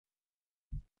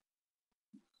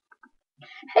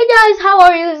Hey guys, how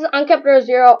are you? This is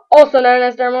UnkeptRose0, also known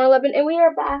as Dermo11, and we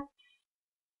are back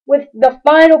with the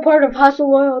final part of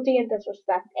Hustle, Loyalty, and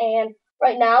Disrespect. And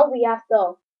right now, we have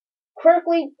to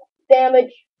critically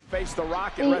damage Faced The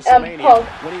Rock at CM WrestleMania Punk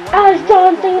when he won as the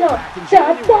John Royal Rumble Cena. back in Da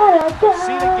January. da da But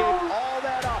Cena gave da. all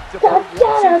that up to Da prove da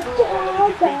once da and for all that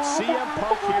he could da beat CM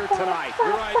Punk here tonight. You're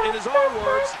right. In his own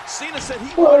words, Cena said he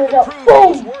Put wanted it to up. prove he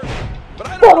was Boom! worthy. But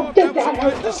I don't know Boom! if that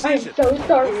was a wise I'm decision. so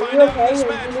sorry. We'll Are find you out in okay? this Or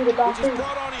match, do you need a which has bathroom?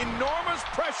 brought on enormous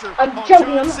pressure I'm on joking.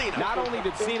 John Cena. Not only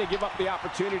did Cena give up the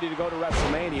opportunity to go to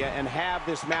WrestleMania and have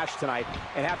this match tonight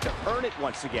and have to earn it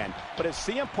once again, but as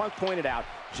CM Punk pointed out,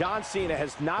 John Cena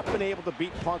has not been able to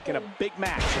beat Punk in a big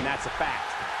match, and that's a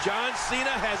fact. John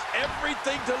Cena has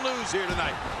everything to lose here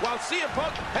tonight, while CM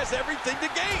Punk has everything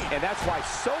to gain. And that's why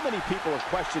so many people have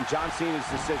questioned John Cena's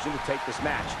decision to take this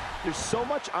match. There's so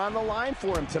much on the line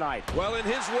for him tonight. Well, in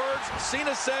his words,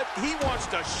 Cena said he wants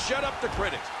to shut up the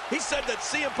critics. He said that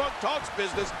CM Punk talks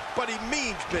business, but he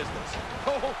means business.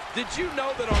 Oh, did you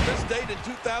know that on this date in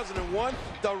 2001,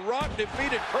 The Rock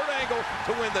defeated Kurt Angle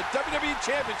to win the WWE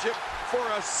Championship for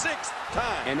a 6th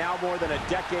time? And now more than a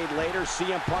decade later,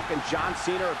 CM Punk and John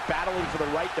Cena are battling for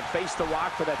the right to face The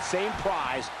Rock for that same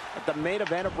prize at the main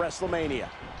event of WrestleMania.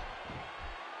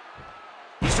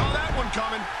 You saw that one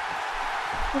coming.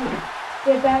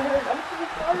 Get that hurt. I'm so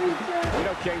sorry, sir. You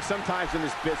know, King, sometimes in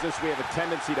this business we have a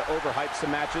tendency to overhype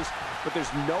some matches, but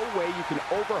there's no way you can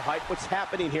overhype what's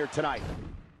happening here tonight.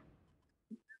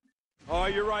 Oh,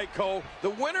 you're right, Cole. The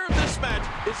winner of this match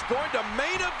is going to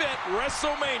main event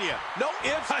WrestleMania. No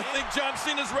ifs. I think John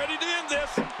Cena's ready to end this.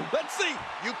 Let's see.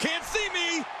 You can't see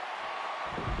me.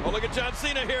 Oh, look at John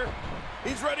Cena here.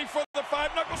 He's ready for the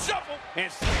 5-knuckle shuffle.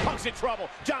 And Punk's in trouble.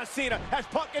 John Cena has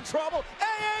Punk in trouble.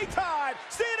 AA time.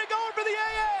 Cena going for the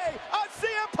AA on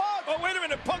CM Punk. Oh, wait a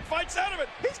minute. Punk fights out of it.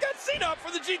 He's got Cena up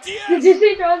for the GTS. Did you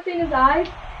see John Cena's eyes?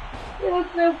 It looks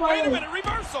so funny. Wait a minute.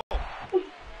 Reversal.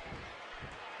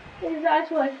 His eyes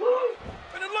were like,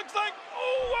 And it looks like,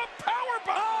 oh, a power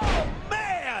bomb. Oh,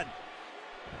 man.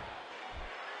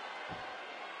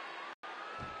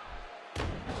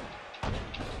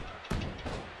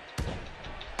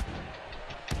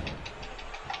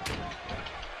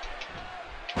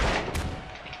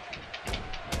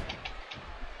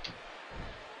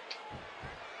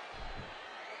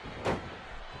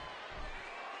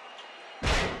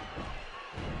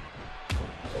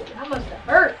 that must have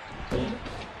hurt.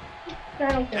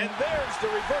 And there's the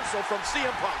reversal from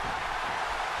CM Punk.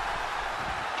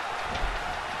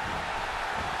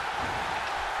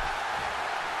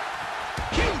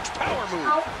 Huge power move.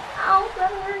 Ow, ow,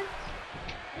 that hurts.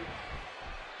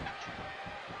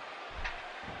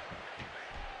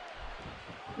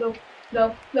 No,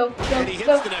 no, no, no, And he hits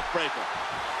no. the neck breaker.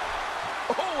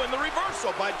 Oh, and the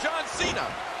reversal by John Cena.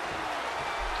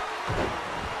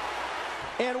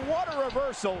 And what a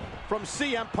reversal from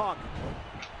CM Punk.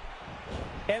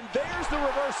 And there's the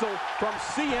reversal from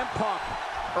CM Punk.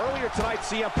 Earlier tonight,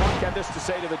 CM Punk had this to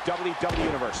say to the WWE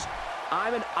Universe.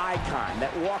 I'm an icon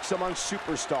that walks among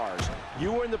superstars.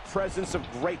 You are in the presence of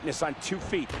greatness on 2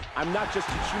 feet. I'm not just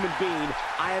a human being.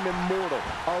 I am immortal,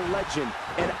 a legend,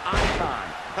 an icon.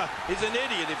 He's an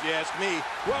idiot, if you ask me.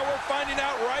 Well, we're finding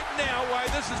out right now why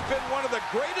this has been one of the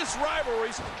greatest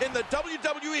rivalries in the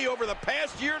WWE over the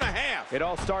past year and a half. It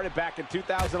all started back in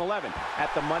 2011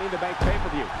 at the Money in the Bank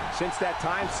pay-per-view. Since that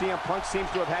time, CM Punk seems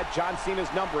to have had John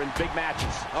Cena's number in big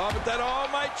matches. Oh, but that all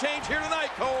might change here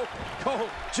tonight, Cole.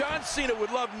 Cole, John Cena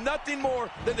would love nothing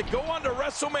more than to go on to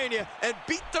WrestleMania and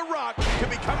beat The Rock to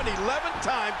become an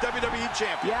 11-time WWE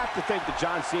champion. You have to think that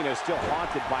John Cena is still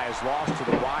haunted by his loss to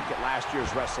The Rock at last year's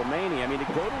WrestleMania. I mean, to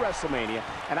go to WrestleMania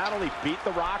and not only beat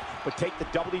The Rock, but take the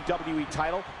WWE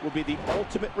title will be the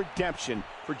ultimate redemption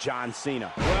for John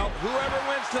Cena. Well, whoever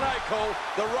wins tonight, Cole,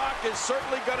 The Rock is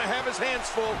certainly going to have his hands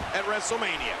full at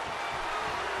WrestleMania.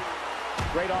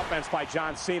 Great offense by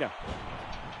John Cena.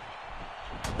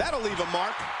 That'll leave a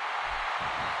mark.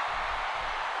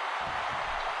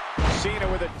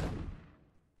 Cena with a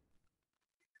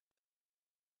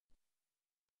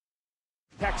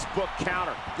textbook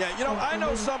counter. Yeah, you know, I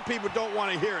know some people don't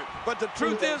want to hear it, but the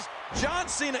truth is, John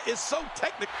Cena is so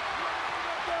technical.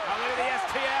 Now look at the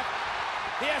STF.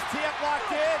 The STF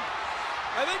locked in.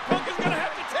 I think Punk is going to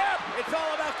have to tap. It's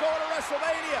all about going to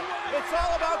WrestleMania. It's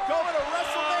all about going to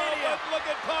WrestleMania. Oh, look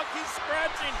at Punk. He's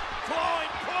scratching,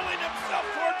 clawing, pulling himself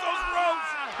towards those ropes.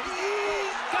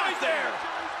 He's right there.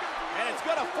 And it's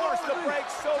going to force the break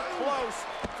so close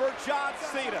for John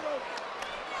Cena.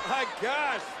 My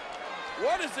gosh.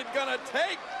 What is it going to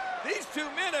take? These two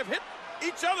men have hit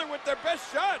each other with their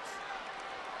best shots.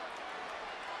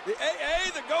 The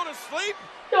AA that go to sleep?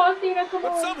 John Cena, come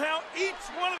But on. somehow each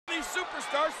one of these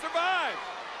superstars survived.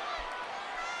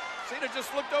 Cena just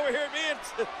looked over here at me and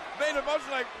made a motion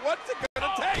like, what's it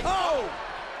gonna take? Oh!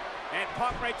 And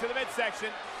Punk right to the midsection.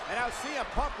 And now CM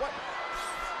Punk, what?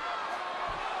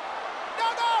 No!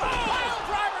 Pile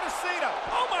driver to Cena.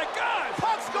 Oh my God!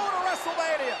 Punk's going to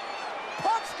WrestleMania.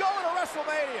 Punk's going to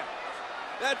WrestleMania.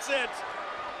 That's it.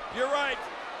 You're right.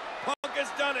 Punk has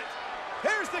done it.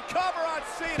 Here's the cover on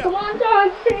Cena. Come on, John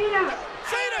Cena.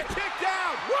 Cena kicked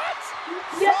down. What?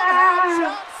 Yeah. Somehow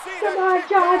John Cena Come on, kicked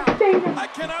John down. Cena. I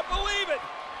cannot believe it.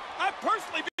 I've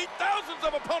personally beat thousands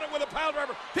of opponents with a pile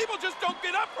driver. People just don't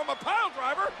get up from a pile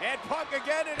driver. And Punk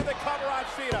again into the cover on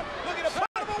Cena. Looking to put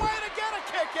him away and again a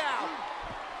kick out.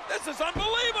 This is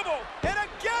unbelievable. And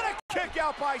again a kick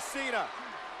out by Cena.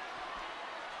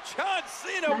 John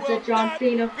Cena That's will it, John not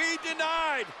Cena. be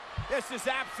denied. This is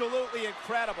absolutely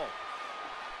incredible.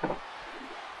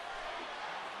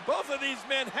 Both of these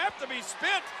men have to be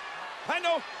spent. I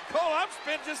know, Cole, I'm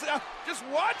spent just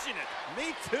watching it.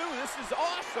 Me too. This is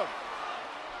awesome.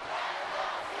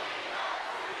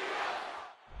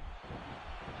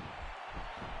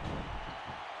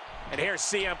 And here's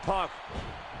CM Punk.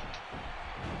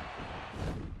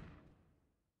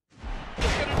 He's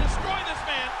gonna destroy this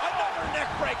man. Another neck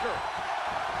breaker.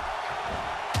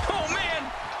 Oh,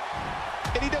 man.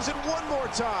 And he does it one more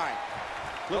time.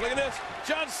 Look at this.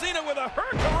 John Cena with a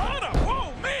hurricanrana.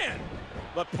 Whoa, man.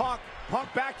 But Punk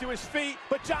back to his feet.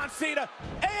 But John Cena,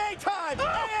 AA time. Oh.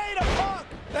 AA to Punk.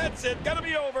 That's it. Gotta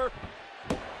be over.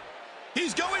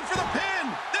 He's going for the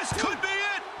pin. This could be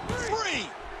it. 3.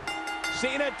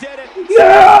 Cena did it.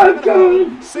 Yeah,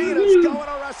 John Cena's Cena. going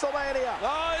to WrestleMania.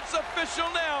 Oh, it's official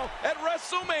now. At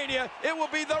WrestleMania, it will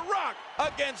be The Rock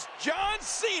against John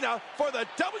Cena for the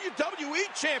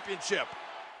WWE Championship.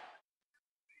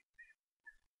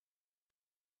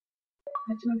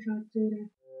 That's my John Cena.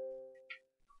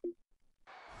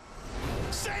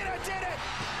 Cena did it.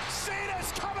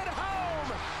 Cena's coming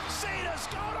home. Cena's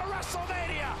going to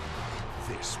WrestleMania.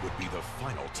 This would be the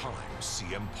final time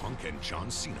CM Punk and John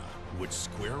Cena would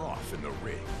square off in the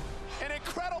ring. An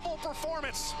incredible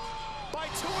performance by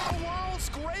 2 of the world's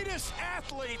greatest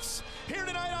athletes here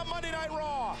tonight on Monday Night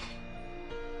Raw.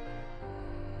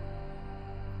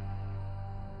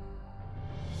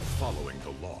 Following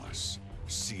the loss,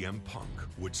 CM Punk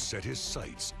would set his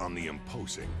sights on the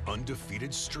imposing,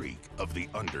 undefeated streak of The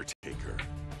Undertaker,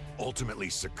 ultimately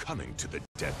succumbing to the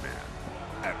Dead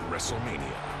Man at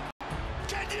WrestleMania.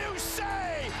 Can you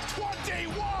say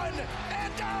 21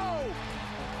 and 0?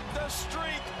 The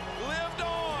streak lived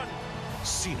on.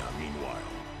 Cena, meanwhile,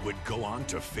 would go on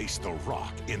to face The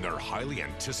Rock in their highly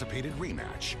anticipated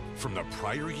rematch from the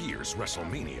prior year's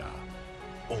WrestleMania.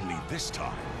 Only this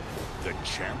time, the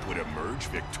champ would emerge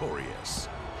victorious.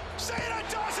 Cena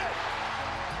does it!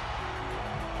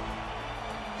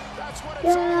 That's what it's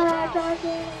all Yeah, about. John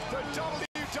Cena. The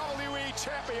WWE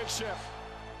Championship.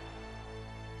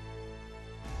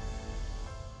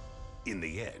 In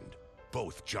the end,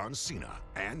 both John Cena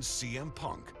and CM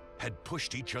Punk had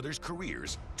pushed each other's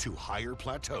careers to higher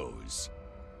plateaus,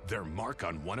 their mark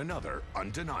on one another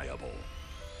undeniable.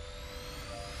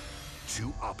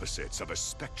 Two opposites of a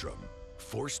spectrum,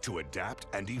 forced to adapt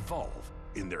and evolve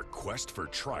in their quest for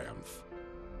triumph.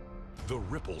 The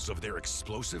ripples of their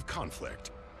explosive conflict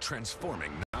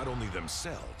transforming not only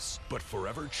themselves, but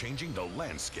forever changing the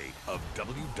landscape of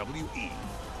WWE.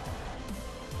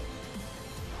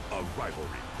 A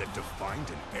rivalry that defined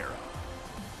an era.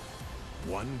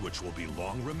 One which will be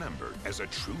long remembered as a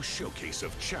true showcase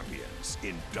of champions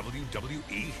in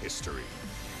WWE history.